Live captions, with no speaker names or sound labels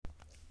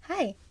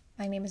Hi,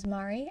 my name is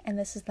Mari, and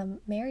this is the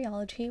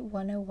Mariology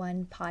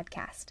 101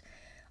 podcast.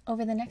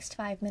 Over the next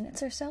 5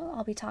 minutes or so,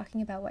 I'll be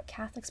talking about what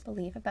Catholics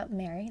believe about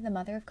Mary, the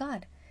Mother of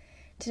God.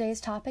 Today's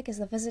topic is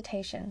the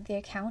Visitation, the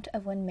account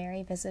of when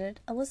Mary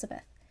visited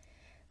Elizabeth.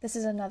 This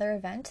is another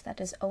event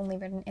that is only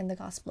written in the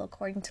Gospel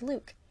according to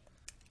Luke.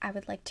 I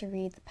would like to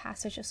read the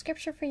passage of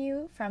Scripture for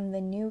you from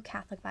the New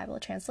Catholic Bible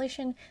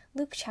Translation,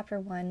 Luke chapter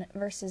 1,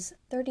 verses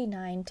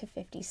 39 to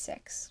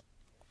 56.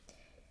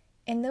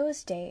 In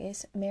those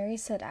days, Mary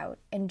set out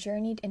and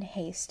journeyed in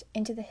haste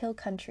into the hill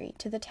country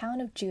to the town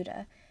of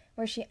Judah,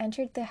 where she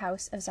entered the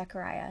house of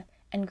Zechariah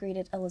and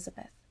greeted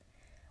Elizabeth.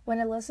 When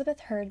Elizabeth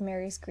heard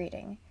Mary's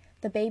greeting,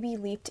 the baby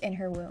leaped in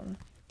her womb.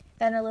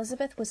 Then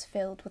Elizabeth was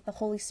filled with the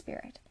Holy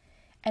Spirit,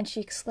 and she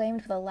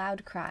exclaimed with a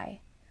loud cry,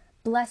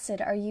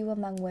 "Blessed are you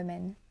among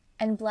women,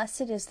 and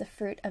blessed is the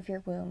fruit of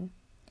your womb.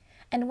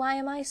 And why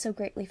am I so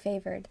greatly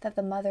favored that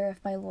the mother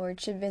of my Lord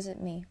should visit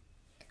me?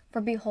 For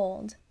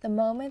behold, the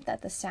moment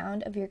that the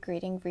sound of your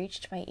greeting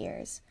reached my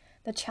ears,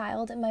 the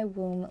child in my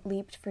womb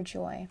leaped for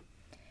joy.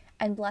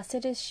 And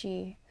blessed is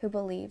she who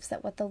believes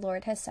that what the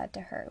Lord has said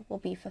to her will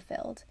be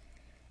fulfilled."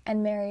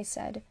 And Mary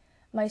said,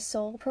 "My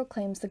soul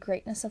proclaims the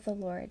greatness of the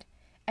Lord,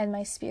 and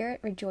my spirit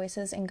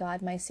rejoices in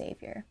God my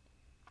Savior.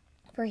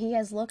 For he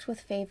has looked with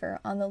favor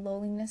on the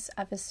lowliness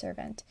of his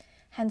servant.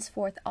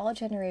 Henceforth all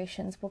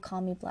generations will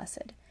call me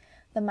blessed.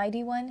 The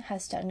Mighty One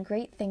has done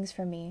great things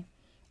for me,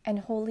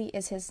 and holy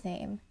is his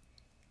name.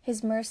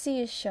 His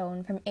mercy is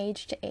shown from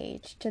age to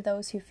age to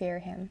those who fear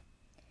him.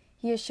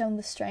 He has shown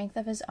the strength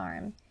of his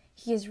arm.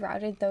 He has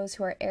routed those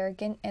who are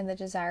arrogant in the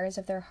desires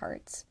of their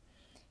hearts.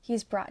 He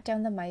has brought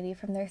down the mighty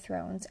from their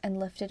thrones and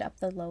lifted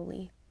up the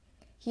lowly.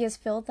 He has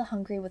filled the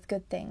hungry with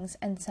good things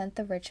and sent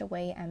the rich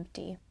away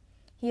empty.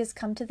 He has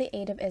come to the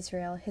aid of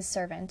Israel, his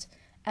servant,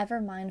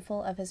 ever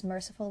mindful of his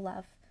merciful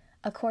love,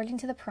 according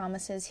to the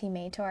promises he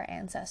made to our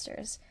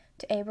ancestors,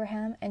 to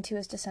Abraham and to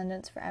his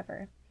descendants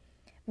forever."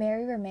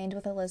 Mary remained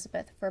with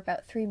Elizabeth for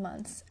about 3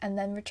 months and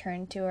then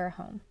returned to her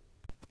home.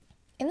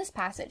 In this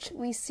passage,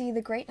 we see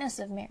the greatness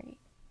of Mary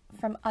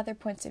from other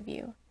points of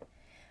view.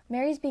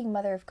 Mary's being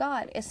Mother of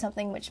God is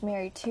something which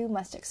Mary too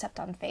must accept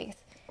on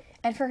faith,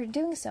 and for her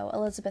doing so,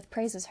 Elizabeth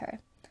praises her.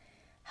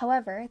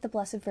 However, the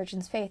Blessed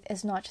Virgin's faith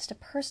is not just a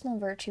personal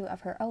virtue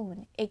of her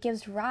own, it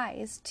gives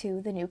rise to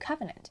the new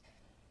covenant.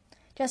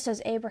 Just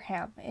as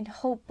Abraham in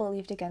hope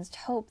believed against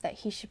hope that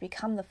he should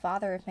become the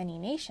father of many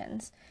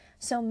nations,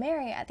 so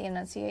Mary at the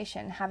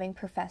Annunciation, having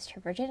professed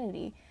her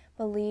virginity,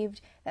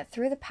 believed that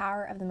through the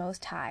power of the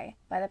Most High,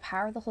 by the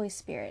power of the Holy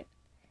Spirit,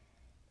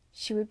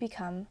 she would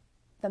become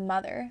the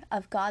mother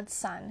of God's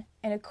Son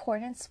in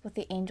accordance with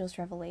the angel's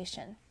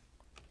revelation.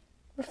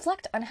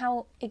 Reflect on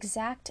how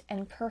exact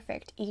and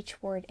perfect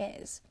each word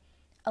is.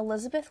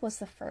 Elizabeth was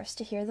the first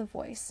to hear the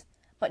voice,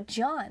 but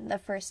John the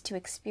first to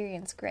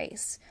experience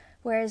grace.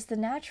 Whereas the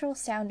natural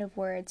sound of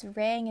words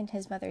rang in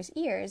his mother's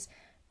ears,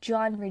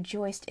 John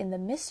rejoiced in the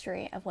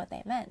mystery of what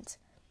they meant.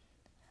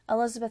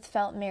 Elizabeth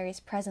felt Mary's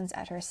presence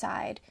at her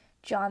side,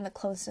 John the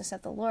closeness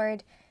of the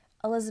Lord.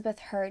 Elizabeth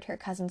heard her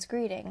cousin's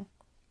greeting.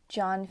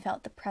 John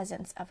felt the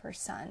presence of her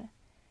son.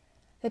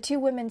 The two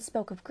women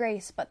spoke of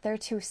grace, but their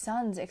 2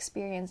 sons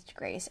experienced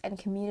grace and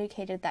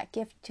communicated that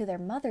gift to their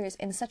mothers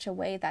in such a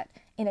way that,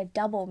 in a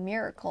double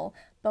miracle,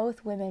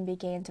 both women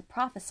began to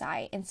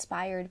prophesy,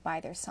 inspired by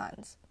their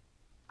sons.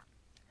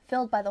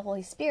 Filled by the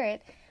Holy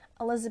Spirit,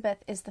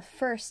 Elizabeth is the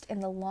first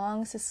in the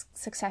long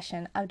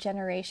succession of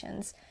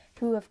generations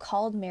who have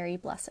called Mary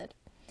blessed.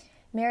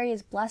 Mary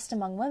is blessed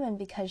among women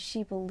because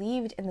she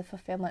believed in the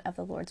fulfillment of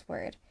the Lord's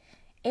word.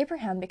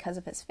 Abraham, because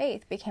of his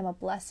faith, became a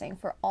blessing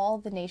for all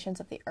the nations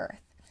of the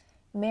earth.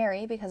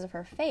 Mary, because of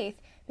her faith,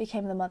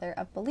 became the mother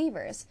of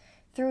believers,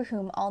 through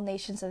whom all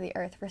nations of the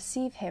earth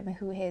receive him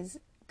who is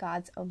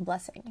God's own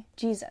blessing,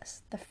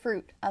 Jesus, the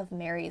fruit of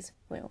Mary's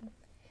womb.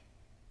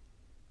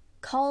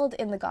 Called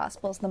in the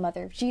Gospels the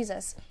mother of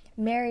Jesus,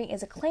 Mary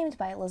is acclaimed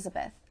by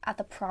Elizabeth at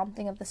the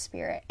prompting of the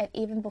Spirit and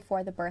even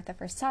before the birth of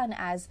her son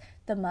as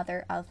the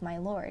mother of my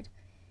Lord.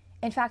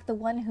 In fact, the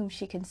one whom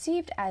she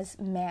conceived as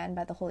man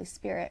by the Holy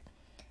Spirit,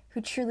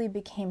 who truly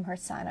became her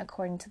son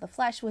according to the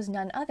flesh, was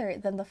none other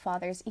than the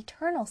Father's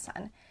eternal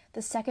Son,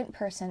 the second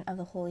person of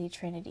the Holy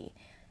Trinity.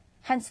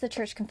 Hence the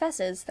Church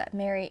confesses that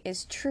Mary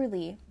is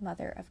truly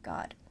Mother of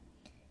God.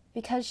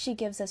 Because she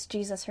gives us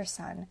Jesus her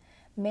Son,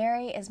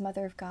 Mary is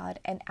Mother of God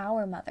and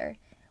our Mother.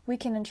 We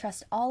can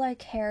entrust all our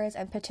cares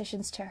and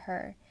petitions to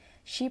her.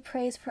 She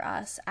prays for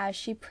us as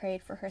she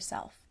prayed for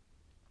herself.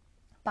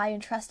 By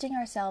entrusting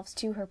ourselves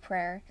to her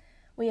prayer,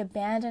 we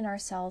abandon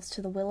ourselves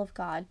to the will of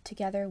God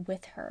together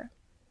with her.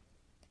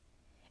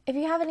 If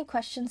you have any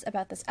questions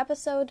about this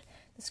episode,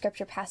 the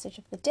scripture passage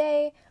of the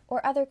day,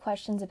 or other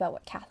questions about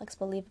what Catholics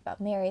believe about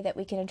Mary that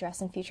we can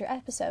address in future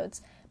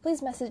episodes,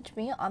 please message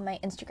me on my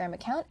Instagram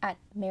account at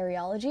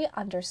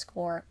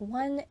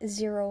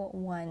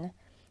Mariology_101.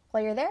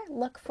 While you're there,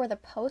 look for the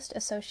post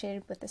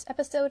associated with this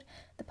episode.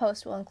 The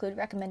post will include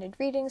recommended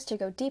readings to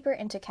go deeper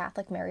into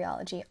Catholic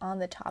Mariology on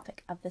the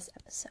topic of this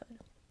episode.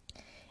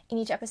 In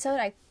each episode,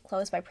 I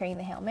close by praying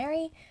the Hail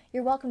Mary.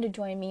 You're welcome to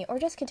join me or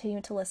just continue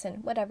to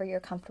listen, whatever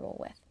you're comfortable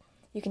with.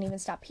 You can even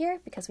stop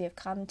here because we have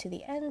come to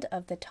the end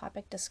of the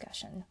topic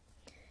discussion.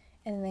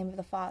 In the name of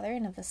the Father,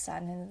 and of the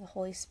Son, and of the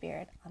Holy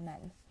Spirit.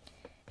 Amen.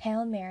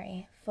 Hail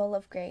Mary, full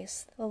of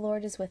grace, the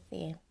Lord is with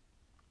thee.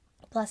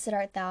 Blessed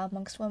art thou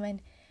amongst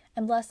women,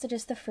 and blessed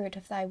is the fruit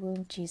of thy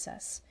womb,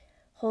 Jesus.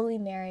 Holy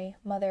Mary,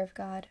 Mother of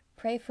God,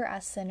 pray for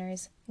us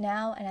sinners,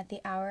 now and at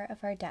the hour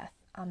of our death.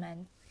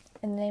 Amen.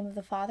 In the name of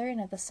the Father, and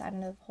of the Son,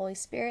 and of the Holy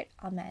Spirit.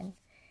 Amen.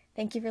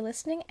 Thank you for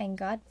listening, and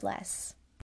God bless.